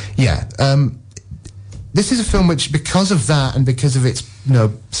 Yeah. This is a film which, because of that and because of its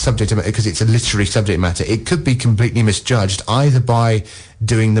subject matter, because it's a literary subject matter, it could be completely misjudged, either by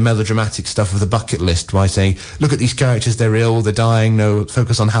doing the melodramatic stuff of the bucket list, by saying, look at these characters, they're ill, they're dying,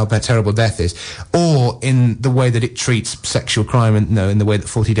 focus on how terrible death is, or in the way that it treats sexual crime, and in the way that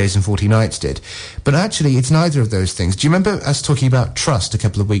 40 Days and 40 Nights did. But actually, it's neither of those things. Do you remember us talking about Trust a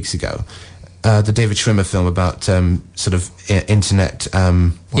couple of weeks ago? The David Schwimmer film about sort of internet.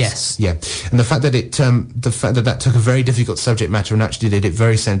 Yes. Yeah, and the fact that that took a very difficult subject matter and actually did it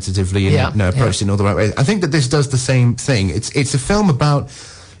very sensitively and approached it in all the right ways. I think that this does the same thing. It's a film about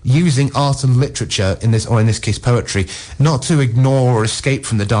using art and literature in this case poetry, not to ignore or escape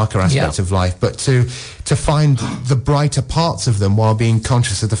from the darker aspects of life, but to find the brighter parts of them while being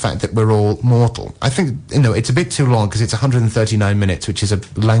conscious of the fact that we're all mortal. I think it's a bit too long, because it's 139 minutes, which is a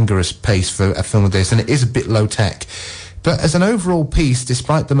languorous pace for a film of this, and it is a bit low tech. But as an overall piece,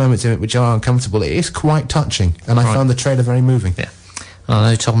 despite the moments in it which are uncomfortable, it is quite touching, and I found the trailer very moving. Yeah.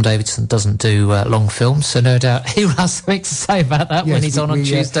 I know Tom Davidson doesn't do long films, so no doubt he will have something to say about that when he's on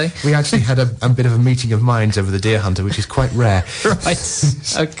Tuesday. We actually had a bit of a meeting of minds over The Deer Hunter, which is quite rare.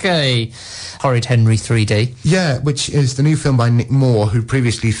 Right. Okay. Horrid Henry 3D. Yeah, which is the new film by Nick Moore, who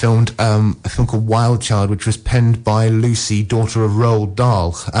previously filmed a film called Wild Child, which was penned by Lucy, daughter of Roald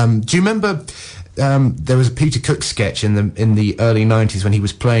Dahl. Do you remember... there was a Peter Cook sketch in the early 90s when he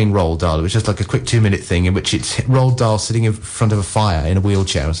was playing Roald Dahl. It was just like a quick 2-minute thing in which it's Roald Dahl sitting in front of a fire in a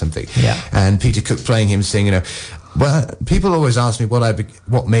wheelchair or something. Yeah. And Peter Cook playing him saying, well, people always ask me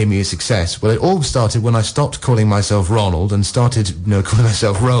what made me a success. Well, it all started when I stopped calling myself Ronald and started, calling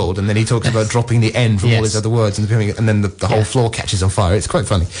myself Roald. And then he talks about dropping the N from all his other words, and then the whole floor catches on fire. It's quite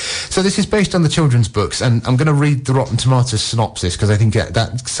funny. So this is based on the children's books, and I'm going to read the Rotten Tomatoes synopsis, because I think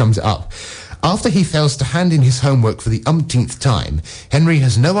that sums it up. After he fails to hand in his homework for the umpteenth time, Henry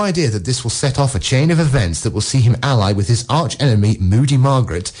has no idea that this will set off a chain of events that will see him ally with his arch-enemy, Moody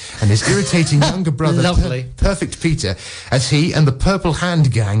Margaret, and his irritating younger brother, Perfect Peter, as he and the Purple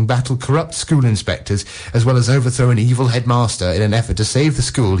Hand Gang battle corrupt school inspectors, as well as overthrow an evil headmaster in an effort to save the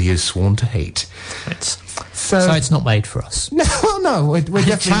school he has sworn to hate. So it's not made for us. No, we're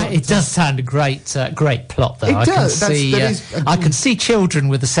definitely. It does sound a great plot, though. I can see children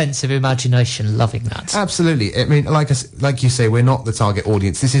with a sense of imagination loving that. Absolutely. I mean, like you say, we're not the target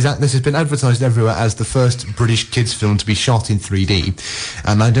audience. This has been advertised everywhere as the first British kids film to be shot in 3D,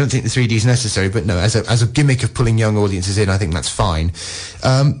 and I don't think the 3D is necessary. But no, as a gimmick of pulling young audiences in, I think that's fine.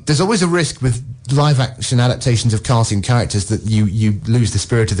 There's always a risk with live-action adaptations of cartoon characters that you lose the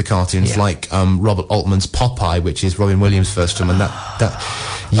spirit of the cartoons, like Robert Altman's Popeye, which is Robin Williams' first film, and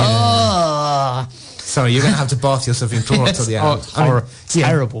Sorry, you're going to have to bath yourself in chlorine until the end.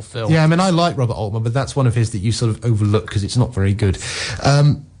 Terrible film. Yeah, I mean, I like Robert Altman, but that's one of his that you sort of overlook because it's not very good.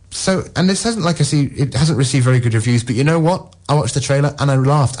 And this hasn't, it hasn't received very good reviews, but you know what? I watched the trailer and I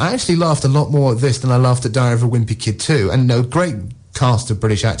laughed. I actually laughed a lot more at this than I laughed at Diary of a Wimpy Kid 2. And great cast of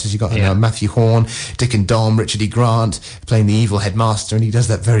British actors. You've got Matthew Horn, Dick and Dom, Richard E. Grant playing the evil headmaster, and he does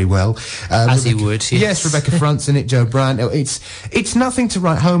that very well. As he would, yes. Rebecca Front's in it, Joe Brandt. It's nothing to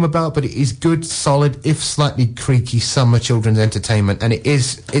write home about, but it is good, solid, if slightly creaky summer children's entertainment, and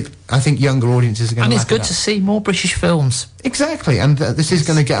I think younger audiences are going to like it. And it's good to see more British films. Exactly, and this is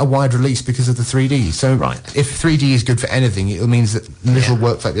going to get a wide release because of the 3D. So if 3D is good for anything, it means that little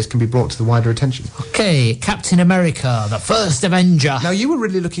work like this can be brought to the wider attention. Okay, Captain America, the first Avenger. Now, you were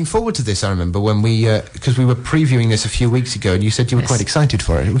really looking forward to this, I remember, when because we were previewing this a few weeks ago, and you said you were quite excited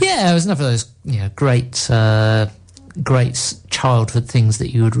for it. Yeah, it was another of those great childhood things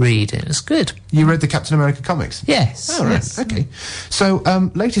that you would read. It was good. You read the Captain America comics? Yes. Oh, right. Yes. Okay. So,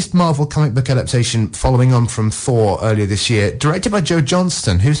 latest Marvel comic book adaptation following on from Thor earlier this year, directed by Joe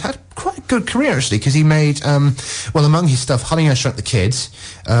Johnston, who's had quite a good career, actually, because he made, among his stuff, Honey, I Shrunk the Kids,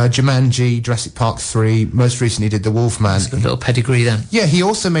 Jumanji, Jurassic Park 3, most recently did The Wolfman. That's a good little pedigree then. Yeah, he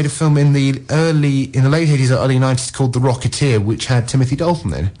also made a film in the late 80s or early 90s called The Rocketeer, which had Timothy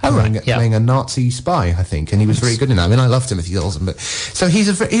Dalton in, playing a Nazi spy, I think, and he was very good in that. I mean, I love Timothy Dalton, but so he's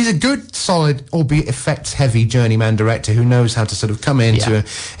a good, solid, albeit effects-heavy journeyman director who knows how to sort of come into,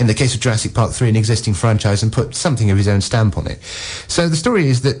 in the case of Jurassic Park 3, an existing franchise and put something of his own stamp on it. So the story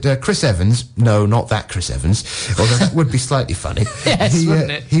is that Chris Evans, no, not that Chris Evans, although that would be slightly funny. Yes, wouldn't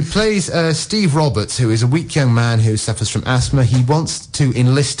it? He plays Steve Roberts, who is a weak young man who suffers from asthma. He wants to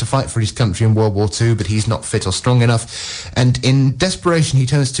enlist to fight for his country in World War II, but he's not fit or strong enough. And in desperation, he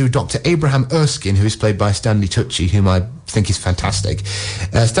turns to Dr. Abraham Erskine, who is played by Stanley Tucci, whom I think is fantastic.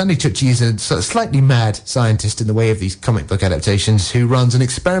 Stanley Tucci is a sort of slightly mad scientist in the way of these comic book adaptations who runs an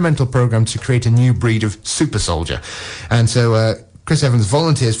experimental program to create a new breed of super soldier. And so Chris Evans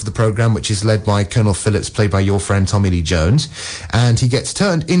volunteers for the program, which is led by Colonel Phillips, played by your friend Tommy Lee Jones, and he gets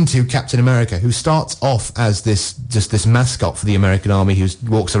turned into Captain America, who starts off as this mascot for the American army who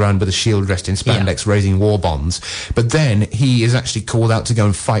walks around with a shield dressed in spandex raising war bonds. But then he is actually called out to go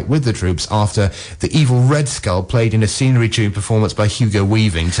and fight with the troops after the evil Red Skull, played in a scenery tune performance by Hugo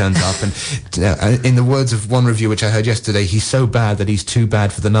Weaving, turns up, and in the words of one review which I heard yesterday, he's so bad that he's too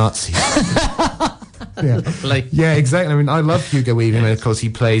bad for the Nazis. Yeah, exactly. I mean, I love Hugo Weaving, and of course he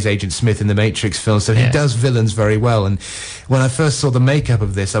plays Agent Smith in the Matrix film, so he does villains very well. And when I first saw the makeup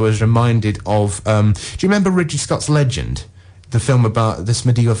of this, I was reminded of, do you remember Ridley Scott's Legend? The film about this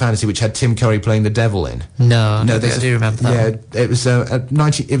medieval fantasy which had Tim Curry playing the devil in. No, I do remember that. Yeah, it was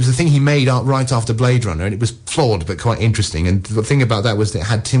it was a thing he made right after Blade Runner, and it was flawed but quite interesting. And the thing about that was that it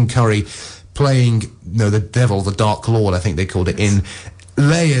had Tim Curry playing the devil, the Dark Lord, I think they called it, in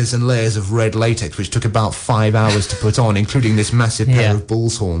layers and layers of red latex, which took about 5 hours to put on, including this massive pair of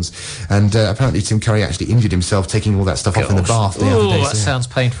bull's horns. And apparently Tim Curry actually injured himself taking all that stuff off in the bath the other day. That sounds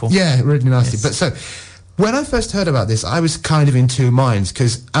painful. Yeah, really nasty. Yes. But so, when I first heard about this, I was kind of in two minds,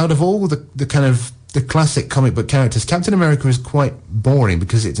 because out of all the kind of the classic comic book characters, Captain America is quite boring,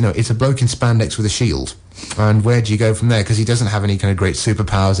 because it's a bloke in spandex with a shield. And where do you go from there? Because he doesn't have any kind of great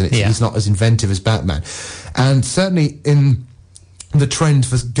superpowers, and he's not as inventive as Batman. And certainly in the trend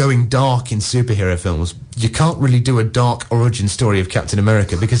for going dark in superhero films, you can't really do a dark origin story of Captain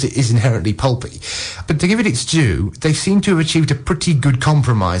America because it is inherently pulpy. But to give it its due, they seem to have achieved a pretty good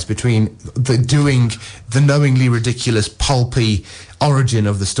compromise between doing the knowingly ridiculous, pulpy origin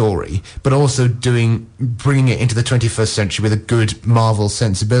of the story, but also bringing it into the 21st century with a good Marvel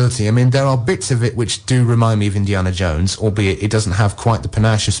sensibility. I mean, there are bits of it which do remind me of Indiana Jones, albeit it doesn't have quite the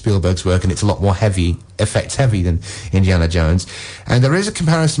panache of Spielberg's work, and it's a lot more effects heavy than Indiana Jones. And there is a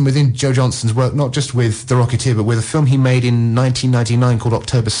comparison within Joe Johnston's work, not just with The Rocketeer, but with a film he made in 1999 called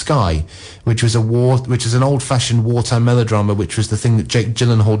October Sky, which was an old-fashioned wartime melodrama, which was the thing that Jake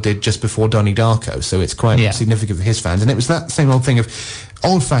Gyllenhaal did just before Donnie Darko, so it's quite significant for his fans. And it was that same old thing of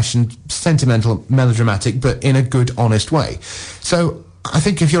old-fashioned, sentimental, melodramatic, but in a good, honest way. So I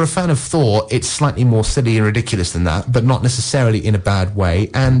think if you're a fan of Thor, it's slightly more silly and ridiculous than that, but not necessarily in a bad way.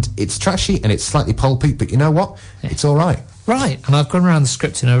 And it's trashy and it's slightly pulpy, but you know what? It's all right. Right, and I've gone around the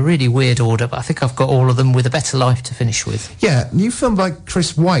script in a really weird order, but I think I've got all of them with A Better Life to finish with. Yeah, new film by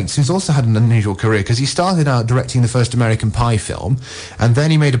Chris Weitz, who's also had an unusual career, because he started out directing the first American Pie film, and then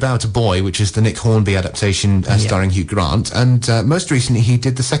he made About a Boy, which is the Nick Hornby adaptation starring Hugh Grant, and most recently he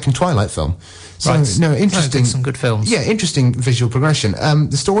did the second Twilight film. So, interesting. Some good films. Yeah, interesting visual progression.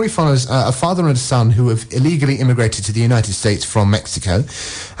 The story follows a father and a son who have illegally immigrated to the United States from Mexico,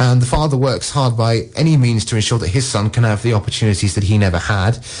 and the father works hard by any means to ensure that his son can have the opportunities that he never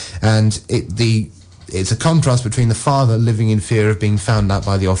had, and it's a contrast between the father living in fear of being found out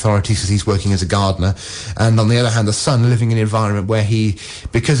by the authorities because he's working as a gardener, and on the other hand, the son living in an environment where he,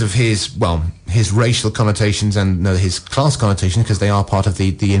 because of his racial connotations and his class connotations, because they are part of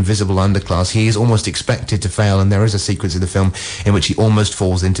the invisible underclass, he is almost expected to fail, and there is a sequence in the film in which he almost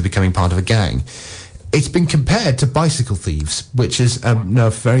falls into becoming part of a gang. It's been compared to Bicycle Thieves, which is a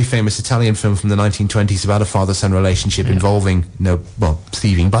very famous Italian film from the 1920s about a father-son relationship involving,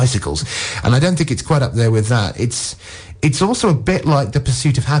 thieving bicycles. And I don't think it's quite up there with that. It's also a bit like The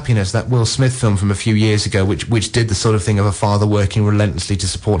Pursuit of Happiness, that Will Smith film from a few years ago, which did the sort of thing of a father working relentlessly to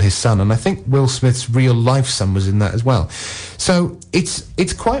support his son. And I think Will Smith's real-life son was in that as well. So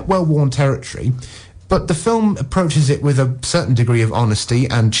it's quite well-worn territory. But the film approaches it with a certain degree of honesty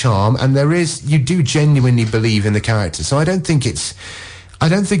and charm, and you do genuinely believe in the character. So I don't think it's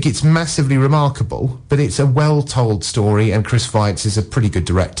massively remarkable, but it's a well-told story, and Chris Weitz is a pretty good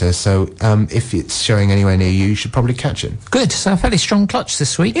director. So if it's showing anywhere near you should probably catch it. Good. So a fairly strong clutch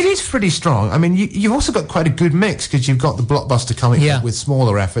this week. It is pretty strong. I mean, you've also got quite a good mix, because you've got the blockbuster comic book with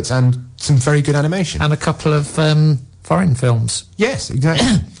smaller efforts and some very good animation. And a couple of foreign films. Yes,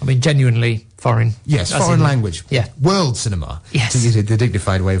 exactly. I mean, genuinely foreign. Yes, foreign language. Yeah. World cinema. Yes. To use the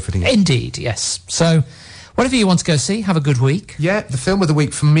dignified way of putting it. Indeed, yes. So, whatever you want to go see, have a good week. Yeah, the film of the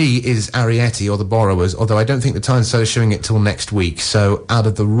week for me is Arrietty, or The Borrowers, although I don't think the Times is showing it till next week. So, out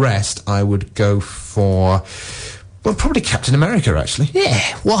of the rest, I would go for, probably Captain America, actually. Yeah,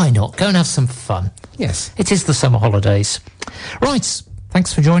 why not? Go and have some fun. Yes. It is the summer holidays. Right.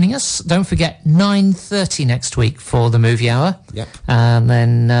 Thanks for joining us. Don't forget, 9:30 next week for the movie hour. Yep. And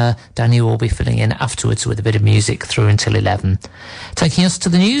then Daniel will be filling in afterwards with a bit of music through until 11. Taking us to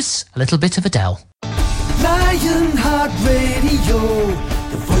the news, a little bit of Adele. Lionheart Radio,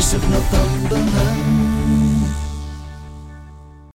 the voice of Northumberland.